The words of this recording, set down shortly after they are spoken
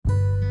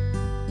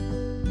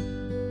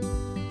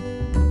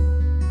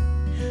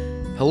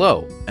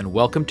Hello, and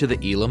welcome to the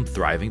Elim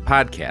Thriving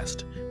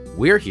Podcast.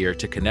 We're here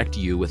to connect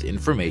you with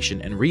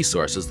information and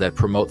resources that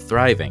promote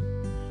thriving.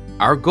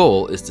 Our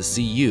goal is to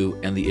see you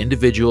and the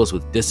individuals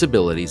with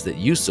disabilities that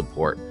you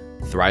support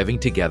thriving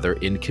together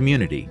in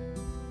community.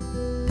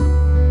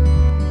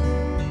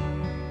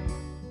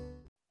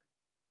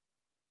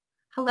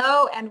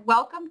 Hello, and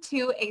welcome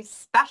to a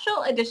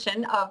special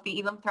edition of the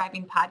Elim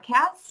Thriving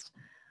Podcast.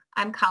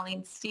 I'm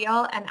Colleen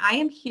Steele, and I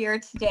am here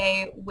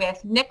today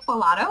with Nick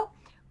Milano,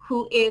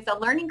 who is a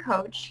learning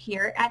coach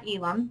here at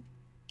Elim.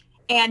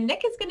 And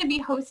Nick is going to be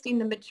hosting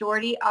the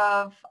majority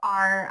of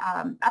our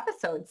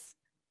episodes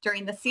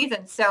during the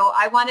season. So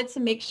I wanted to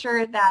make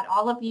sure that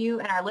all of you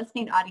and our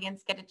listening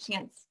audience get a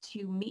chance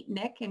to meet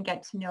Nick and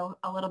get to know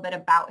a little bit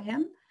about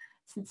him,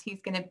 since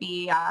he's going to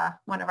be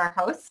one of our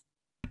hosts.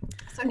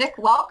 So Nick,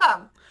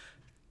 welcome.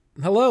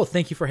 Hello.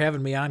 Thank you for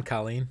having me on,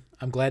 Colleen.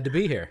 I'm glad to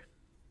be here.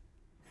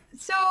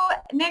 So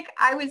Nick,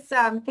 I was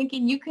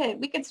thinking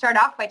we could start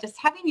off by just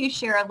having you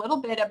share a little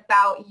bit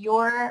about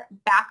your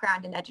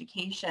background in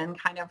education,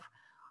 kind of,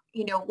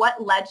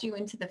 what led you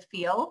into the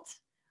field,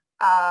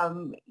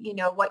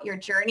 what your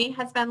journey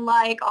has been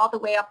like all the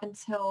way up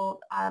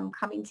until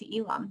coming to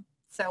Elim.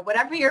 So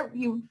whatever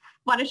you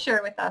want to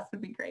share with us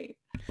would be great.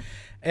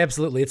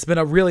 Absolutely. It's been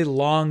a really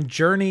long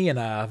journey and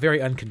a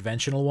very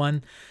unconventional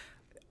one.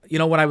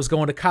 When I was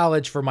going to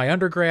college for my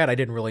undergrad, I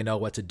didn't really know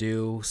what to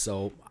do.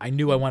 So I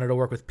knew I wanted to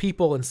work with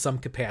people in some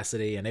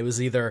capacity. And it was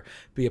either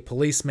be a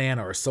policeman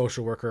or a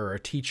social worker or a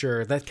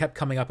teacher. That kept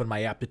coming up in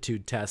my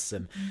aptitude tests.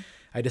 And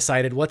I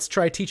decided, let's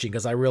try teaching,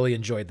 because I really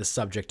enjoyed the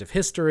subject of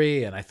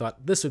history. And I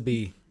thought this would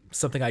be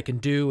something I can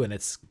do, and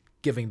it's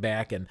giving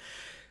back. And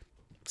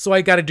so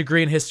I got a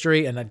degree in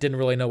history, and I didn't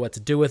really know what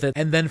to do with it.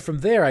 And then from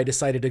there, I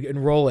decided to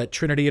enroll at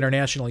Trinity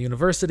International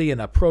University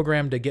in a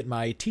program to get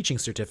my teaching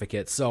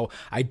certificate. So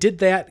I did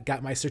that,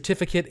 got my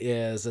certificate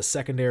as a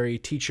secondary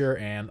teacher,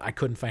 and I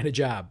couldn't find a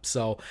job.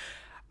 So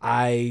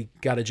I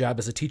got a job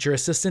as a teacher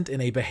assistant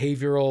in a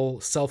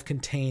behavioral,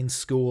 self-contained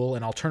school,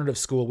 an alternative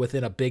school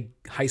within a big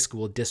high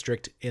school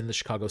district in the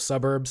Chicago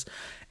suburbs.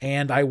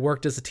 And I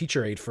worked as a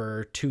teacher aide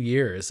for 2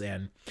 years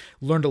and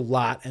learned a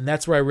lot. And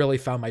that's where I really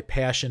found my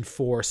passion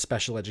for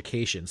special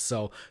education.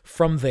 So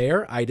from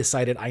there, I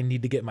decided I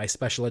need to get my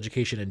special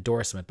education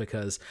endorsement,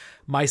 because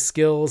my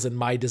skills and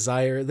my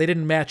desire, they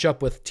didn't match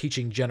up with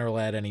teaching general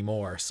ed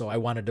anymore. So I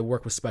wanted to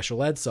work with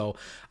special ed. So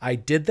I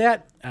did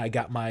that. I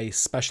got my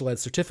special ed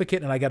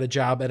certificate, and I got a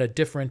job at a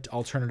different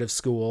alternative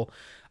school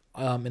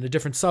in a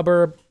different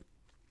suburb.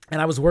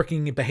 And I was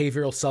working in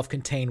behavioral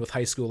self-contained with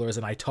high schoolers,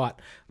 and I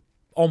taught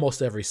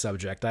almost every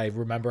subject. I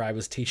remember I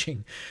was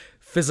teaching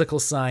physical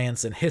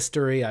science and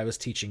history. I was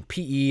teaching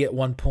PE at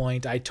one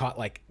point. I taught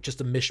just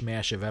a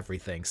mishmash of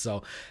everything.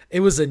 So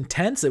it was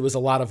intense. It was a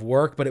lot of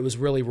work, but it was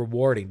really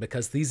rewarding,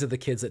 because these are the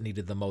kids that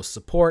needed the most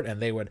support,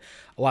 and they would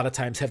a lot of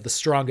times have the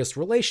strongest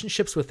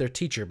relationships with their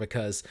teacher,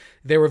 because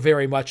they were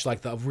very much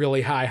like the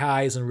really high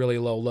highs and really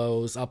low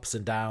lows, ups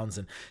and downs,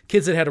 and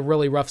kids that had a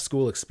really rough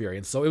school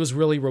experience. So it was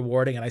really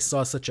rewarding, and I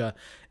saw such a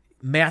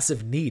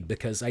massive need,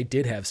 because I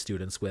did have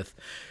students with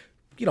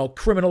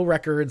criminal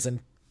records and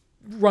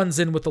runs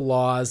in with the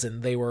laws,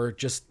 and they were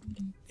just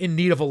in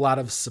need of a lot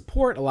of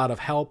support, a lot of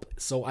help.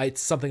 So it's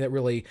something that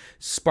really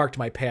sparked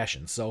my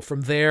passion. So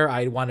from there,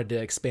 I wanted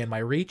to expand my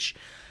reach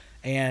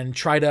and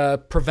try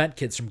to prevent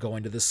kids from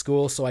going to this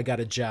school. So I got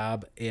a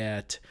job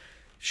at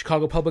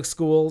Chicago Public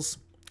Schools.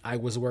 I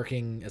was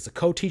working as a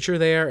co-teacher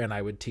there, and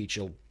I was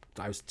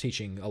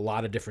teaching a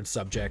lot of different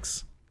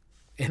subjects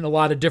in a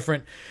lot of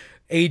different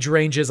age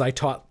ranges. I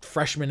taught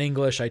freshman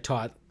English. I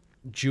taught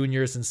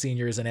juniors and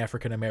seniors in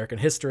African American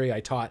history. I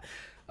taught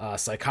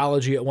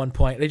psychology at one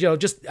point.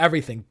 Just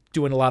everything,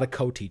 doing a lot of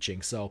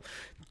co-teaching. So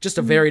just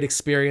a varied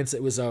experience.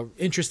 It was an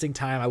interesting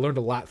time. I learned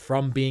a lot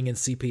from being in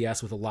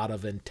CPS with a lot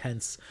of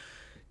intense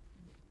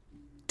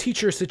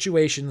teacher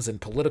situations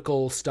and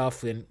political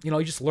stuff. And,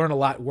 you just learn a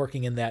lot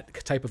working in that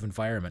type of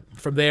environment.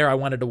 From there, I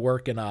wanted to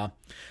work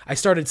I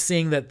started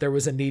seeing that there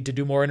was a need to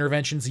do more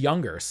interventions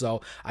younger.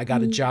 So I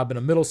got a job in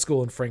a middle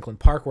school in Franklin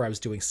Park, where I was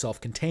doing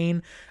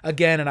self-contained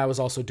again. And I was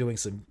also doing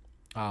some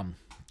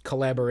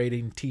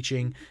collaborating,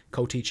 teaching,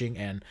 co-teaching.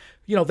 And,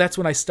 that's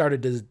when I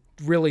started to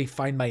really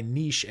find my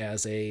niche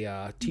as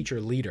a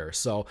teacher leader.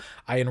 So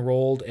I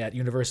enrolled at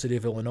University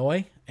of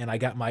Illinois, and I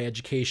got my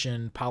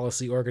education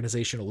policy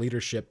organizational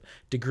leadership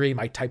degree,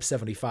 my Type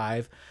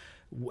 75,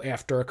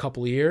 after a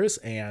couple of years.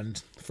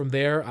 And from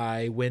there,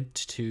 I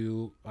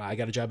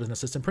got a job as an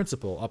assistant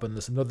principal up in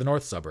the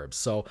north suburbs.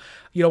 So,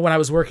 when I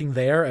was working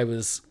there, I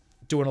was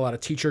doing a lot of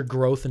teacher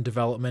growth and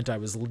development. I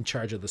was in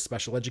charge of the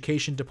special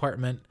education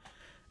department,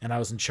 and I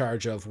was in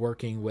charge of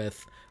working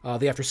with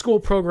the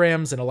after-school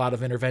programs and a lot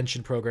of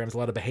intervention programs, a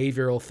lot of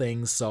behavioral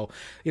things. So,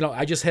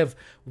 I just have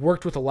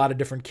worked with a lot of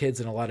different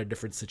kids in a lot of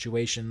different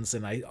situations,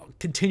 and I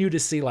continue to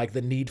see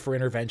the need for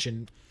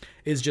intervention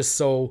is just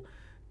so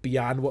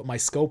beyond what my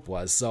scope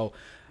was. So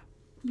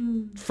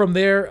from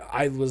there,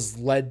 I was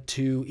led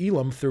to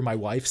Elim through my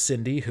wife,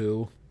 Cindy,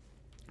 who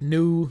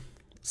knew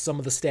some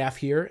of the staff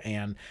here,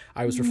 and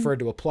I was referred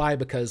to apply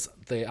because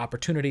the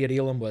opportunity at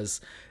Elim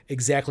was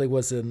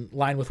in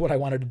line with what I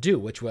wanted to do,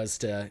 which was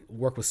to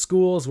work with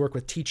schools, work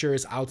with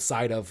teachers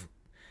outside of,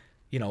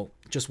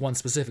 just one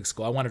specific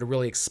school. I wanted to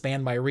really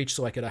expand my reach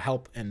so I could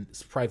help and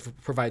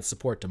provide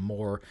support to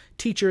more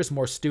teachers,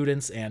 more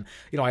students. And,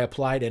 I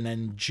applied, and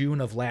in June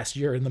of last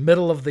year, in the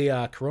middle of the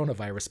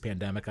coronavirus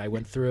pandemic, I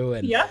went through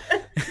and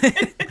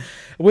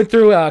went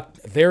through a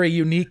very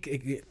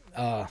unique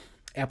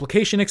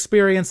application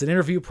experience and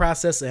interview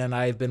process, and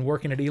I've been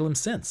working at Elim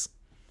since.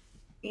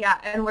 Yeah,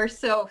 and we're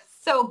so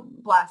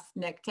blessed,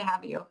 Nick, to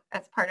have you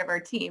as part of our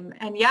team.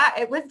 And yeah,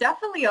 it was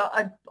definitely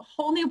a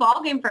whole new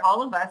ballgame for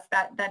all of us,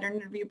 that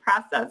interview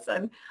process,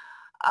 and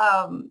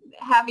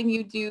having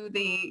you do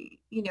the,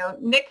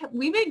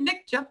 we made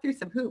Nick jump through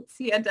some hoops.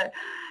 He had to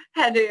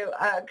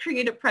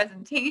create a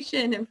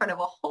presentation in front of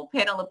a whole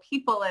panel of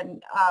people,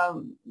 and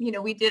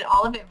we did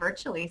all of it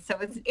virtually, so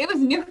it was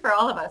new for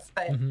all of us,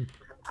 but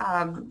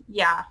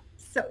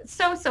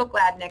so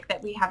glad, Nick,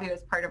 that we have you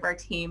as part of our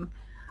team.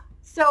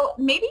 So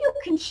maybe you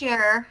can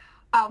share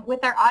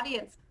with our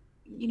audience,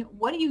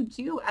 what do you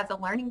do as a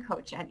learning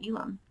coach at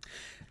Elim?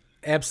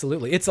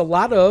 Absolutely. It's a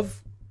lot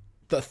of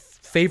the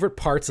favorite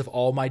parts of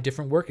all my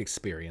different work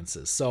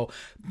experiences. So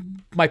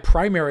my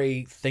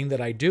primary thing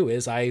that I do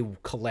is I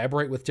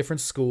collaborate with different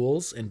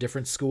schools and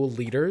different school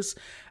leaders,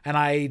 and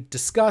I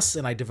discuss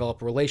and I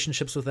develop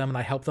relationships with them, and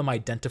I help them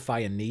identify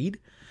a need.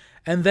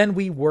 And then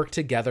we work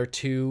together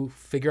to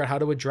figure out how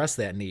to address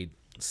that need.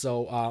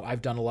 So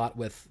I've done a lot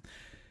with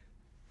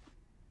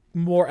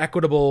more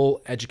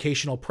equitable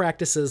educational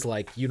practices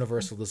like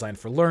universal design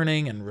for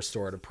learning and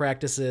restorative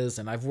practices.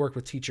 And I've worked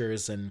with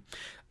teachers, and,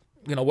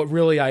 what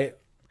really I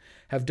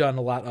have done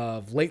a lot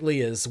of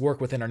lately is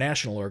work with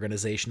international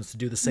organizations to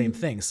do the same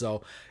thing.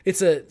 So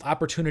it's an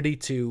opportunity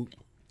to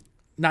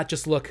not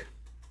just look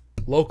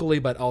locally,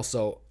 but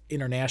also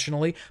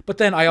internationally. But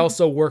then I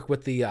also work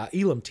with the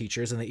Elim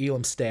teachers and the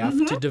Elim staff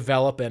to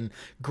develop and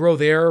grow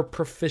their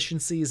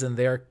proficiencies and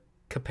their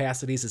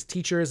capacities as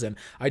teachers. And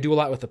I do a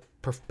lot with the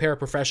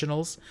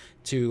paraprofessionals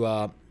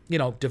to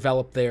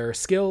develop their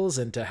skills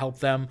and to help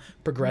them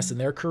progress in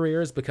their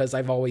careers, because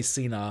I've always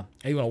seen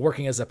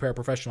working as a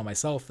paraprofessional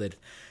myself, that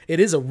it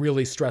is a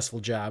really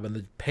stressful job, and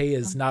the pay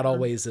is not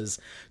always as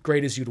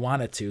great as you'd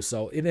want it to.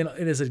 So it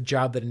is a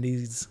job that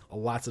needs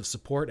lots of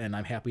support, and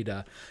I'm happy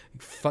to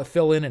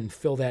fill in and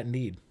fill that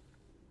need.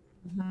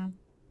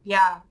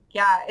 Yeah.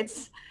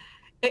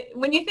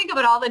 When you think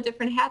about all the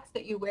different hats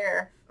that you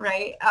wear,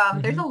 right?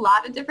 There's a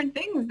lot of different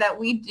things that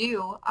we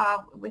do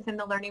within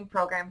the learning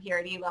program here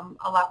at Elim.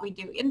 A lot we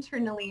do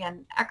internally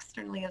and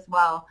externally as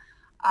well.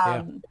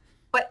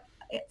 But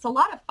it's a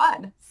lot of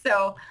fun.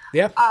 So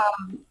I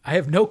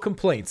have no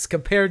complaints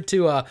compared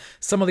to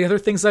some of the other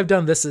things I've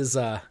done. This is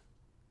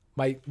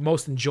my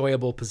most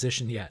enjoyable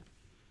position yet.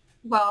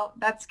 Well,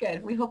 that's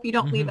good. We hope you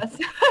don't leave us.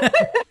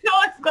 No,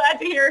 I'm glad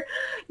to hear,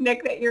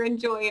 Nick, that you're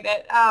enjoying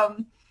it.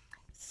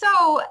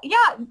 So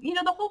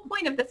the whole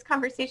point of this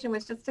conversation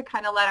was just to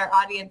kind of let our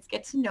audience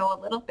get to know a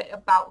little bit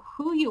about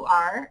who you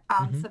are,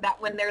 so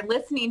that when they're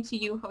listening to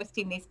you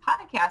hosting these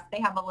podcasts, they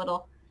have a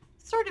little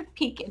sort of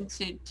peek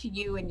into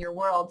you and your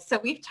world. So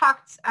we've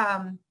talked,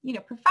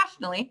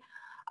 professionally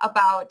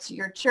about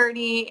your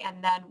journey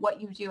and then what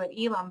you do at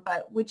Elim,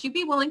 but would you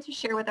be willing to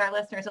share with our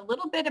listeners a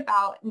little bit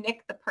about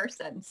Nick the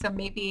person? So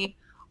maybe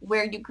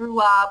where you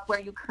grew up, where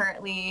you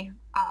currently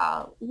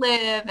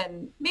live,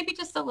 and maybe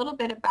just a little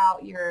bit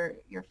about your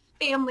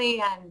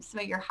family and some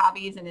of your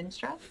hobbies and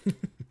interests.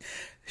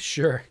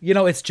 Sure.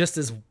 It's just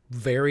as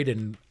varied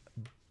and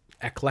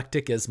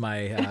eclectic as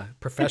my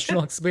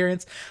professional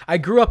experience. I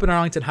grew up in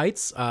Arlington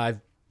Heights.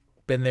 I've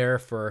been there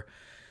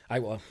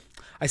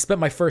I spent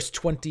my first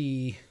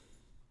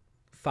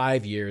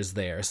 25 years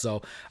there.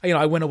 So,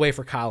 I went away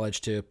for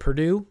college to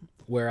Purdue,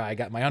 where I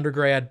got my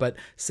undergrad, but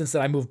since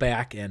then I moved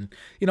back, and,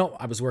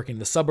 I was working in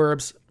the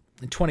suburbs.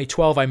 In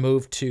 2012, I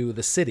moved to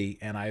the city,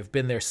 and I've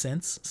been there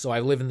since. So I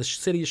live in the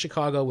city of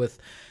Chicago with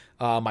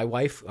my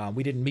wife.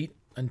 We didn't meet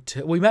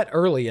until we met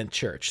early in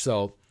church.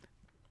 So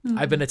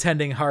I've been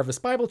attending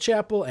Harvest Bible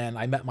Chapel, and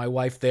I met my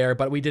wife there,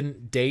 but we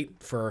didn't date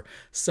for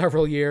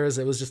several years.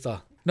 It was just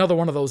another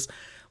one of those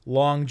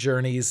long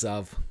journeys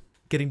of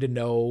getting to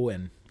know,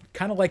 and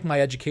kind of like my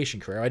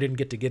education career. I didn't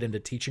get into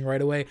teaching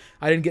right away.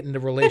 I didn't get into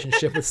a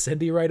relationship with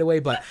Cindy right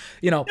away, but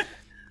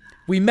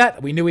we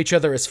knew each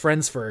other as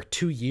friends for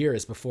 2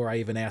 years before I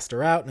even asked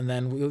her out. And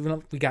then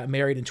we got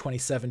married in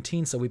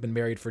 2017. So we've been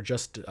married for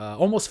just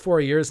almost 4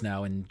 years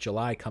now, in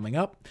July coming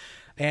up.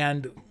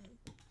 And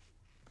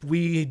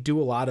we do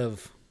a lot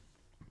of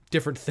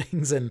different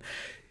things. And,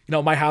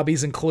 my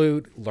hobbies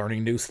include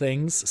learning new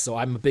things. So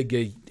I'm a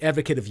big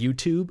advocate of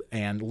YouTube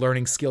and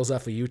learning skills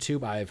off of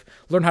YouTube. I've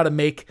learned how to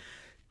make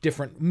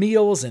different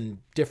meals and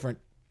different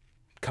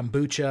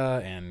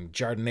kombucha and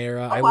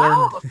jardinera.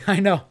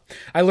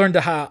 I learned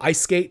to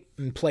ice skate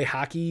and play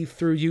hockey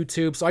through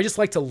YouTube. So I just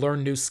like to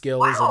learn new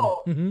skills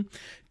and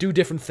do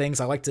different things.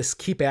 I like to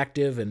keep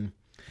active and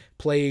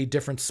play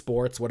different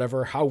sports,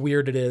 whatever, how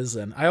weird it is.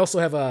 And I also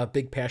have a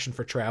big passion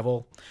for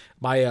travel.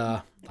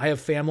 I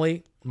have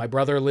family. My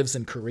brother lives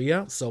in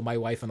Korea, so my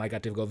wife and I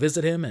got to go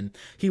visit him, and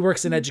he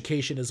works in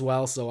education as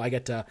well, so I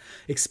get to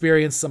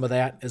experience some of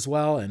that as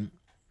well. And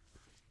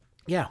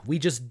yeah, we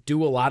just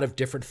do a lot of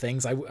different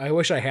things. I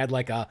wish I had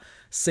like a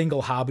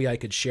single hobby I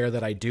could share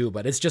that I do,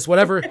 but it's just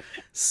whatever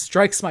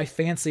strikes my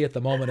fancy at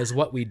the moment is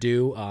what we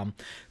do.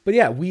 But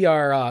yeah, we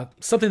are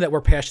something that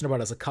we're passionate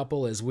about as a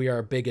couple is we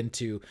are big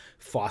into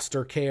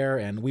foster care,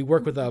 and we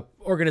work with an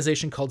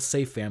organization called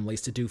Safe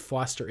Families to do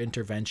foster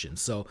intervention.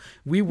 So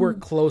we work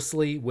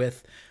closely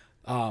with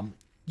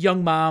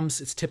young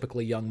moms. It's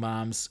typically young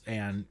moms,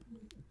 and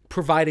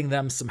providing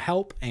them some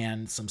help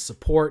and some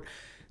support,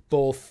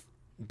 both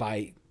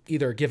by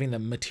either giving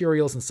them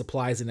materials and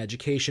supplies and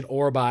education,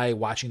 or by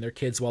watching their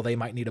kids while they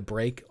might need a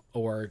break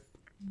or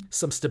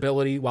some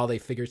stability while they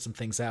figure some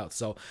things out.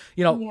 So,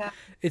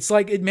 It's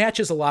like it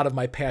matches a lot of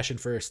my passion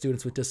for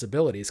students with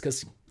disabilities,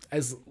 because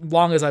as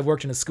long as I've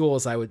worked in a school,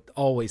 as I would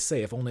always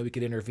say, if only we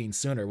could intervene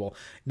sooner. Well,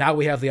 now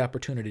we have the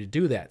opportunity to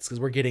do that because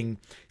we're getting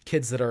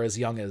kids that are as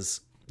young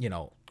as,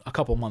 a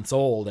couple months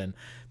old, and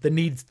the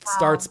need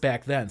starts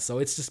back then. So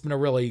it's just been a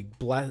really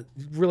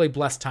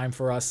blessed time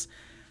for us.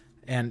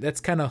 And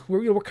that's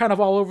we're kind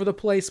of all over the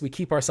place. We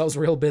keep ourselves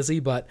real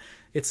busy, but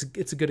it's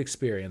a good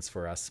experience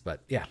for us.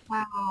 But yeah.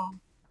 Wow.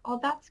 Oh,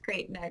 that's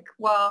great, Nick.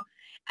 Well,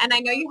 and I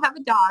know you have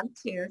a dog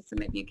too, so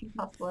maybe you can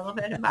tell us a little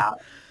bit about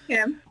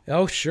him.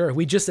 Oh, sure.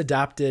 We just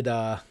adopted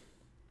a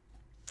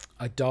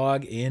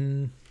dog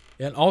in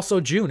also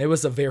June. It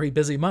was a very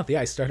busy month.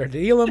 Yeah, I started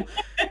at Elim.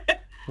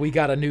 We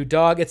got a new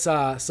dog. It's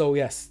so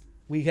yes.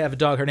 We have a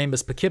dog. Her name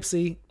is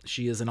Poughkeepsie.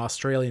 She is an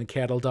Australian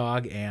cattle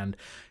dog, and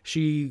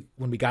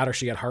when we got her,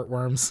 she had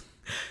heartworms.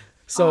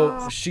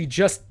 So she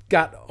just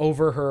got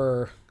over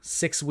her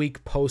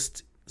 6-week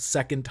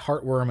post-second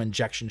heartworm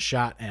injection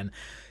shot, and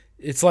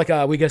it's like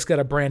we just got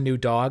a brand new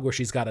dog where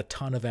she's got a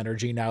ton of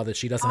energy now that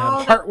she doesn't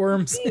have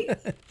heartworms.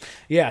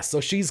 Yeah,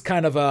 so she's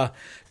kind of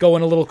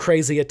going a little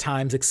crazy at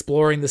times,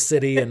 exploring the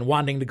city and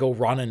wanting to go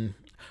run and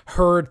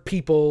herd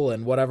people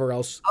and whatever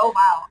else. Oh,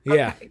 wow. Okay.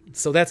 Yeah.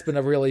 So that's been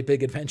a really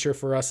big adventure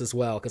for us as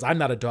well, because I'm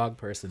not a dog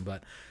person,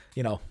 but,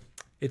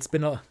 it's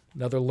been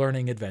another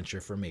learning adventure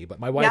for me. But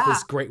my wife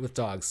is great with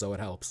dogs, so it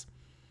helps.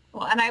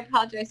 Well, and I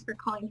apologize for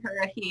calling her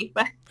a he,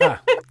 but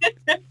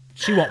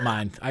she won't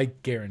mind. I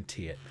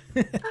guarantee it.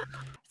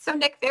 So,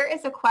 Nick, there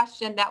is a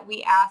question that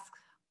we ask,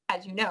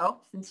 as you know,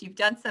 since you've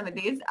done some of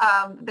these,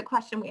 the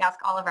question we ask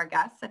all of our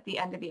guests at the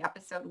end of the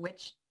episode,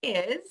 which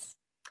is,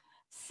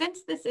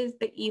 since this is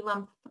the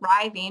Elim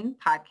Thriving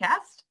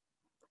Podcast,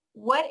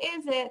 what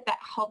is it that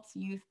helps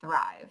you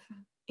thrive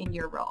in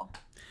your role?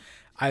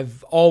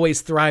 I've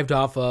always thrived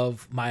off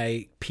of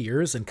my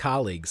peers and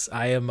colleagues.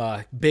 I am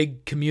a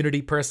big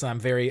community person. I'm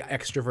very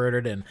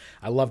extroverted, and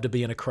I love to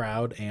be in a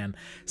crowd. And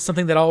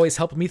something that always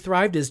helped me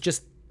thrive is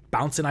just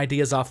bouncing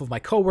ideas off of my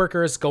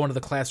coworkers, going to the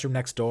classroom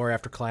next door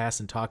after class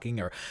and talking,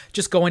 or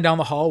just going down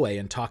the hallway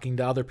and talking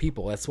to other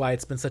people. That's why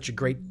it's been such a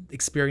great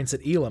experience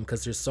at Elim,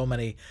 because there's so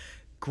many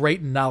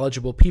great and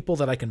knowledgeable people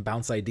that I can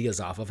bounce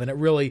ideas off of, and it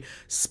really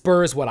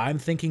spurs what I'm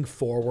thinking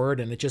forward,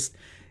 and it just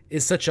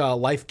is such a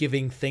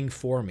life-giving thing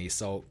for me.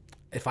 So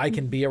if I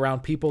can be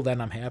around people,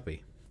 then I'm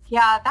happy.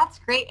 Yeah, that's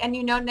great. And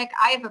Nick,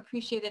 I have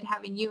appreciated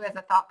having you as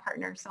a thought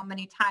partner so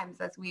many times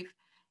as we've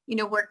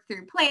worked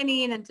through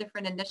planning and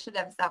different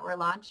initiatives that we're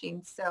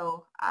launching.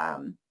 So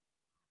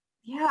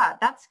yeah,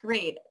 that's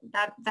great.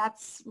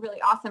 That's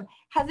really awesome.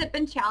 Has it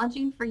been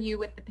challenging for you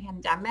with the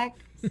pandemic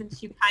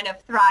since you kind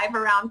of thrive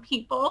around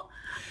people?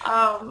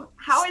 How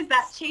has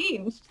that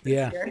changed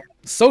this year?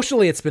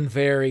 Socially, it's been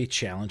very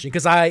challenging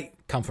because I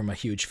come from a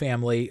huge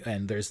family,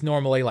 and there's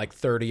normally like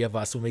 30 of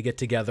us when we get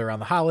together on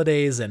the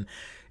holidays, and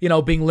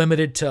being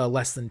limited to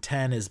less than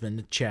 10 has been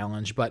a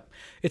challenge, but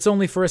it's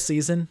only for a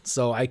season.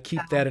 So I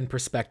keep that in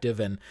perspective,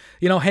 and,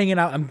 hanging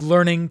out, I'm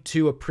learning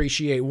to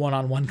appreciate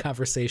one-on-one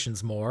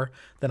conversations more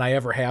than I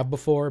ever have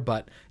before.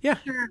 But yeah,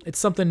 It's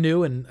something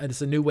new, and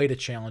it's a new way to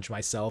challenge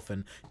myself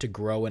and to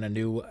grow in a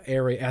new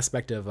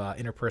aspect of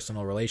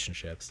interpersonal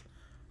relationships.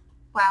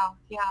 Wow.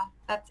 Yeah.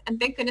 And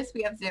thank goodness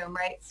we have Zoom,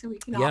 right? So we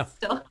can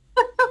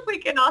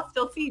all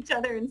still see each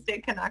other and stay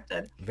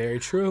connected. Very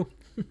true.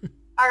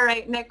 All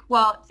right, Nick.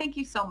 Well, thank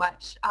you so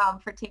much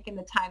for taking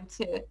the time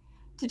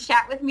to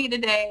chat with me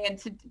today and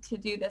to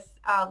do this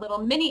little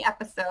mini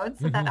episode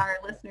so that our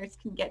listeners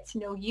can get to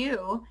know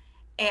you.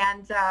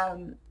 And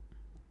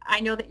I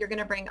know that you're going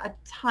to bring a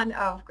ton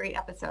of great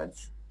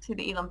episodes to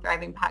the Elim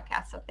Thriving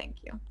Podcast. So thank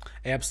you.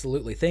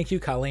 Absolutely. Thank you,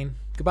 Colleen.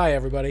 Goodbye,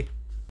 everybody.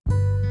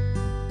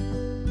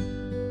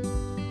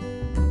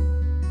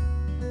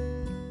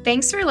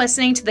 Thanks for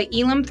listening to the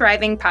Elim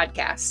Thriving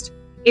Podcast.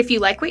 If you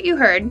like what you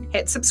heard,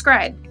 hit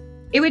subscribe.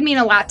 It would mean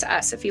a lot to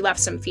us if you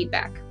left some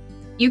feedback.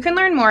 You can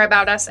learn more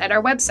about us at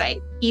our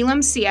website,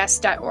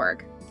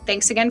 elimcs.org.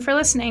 Thanks again for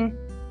listening.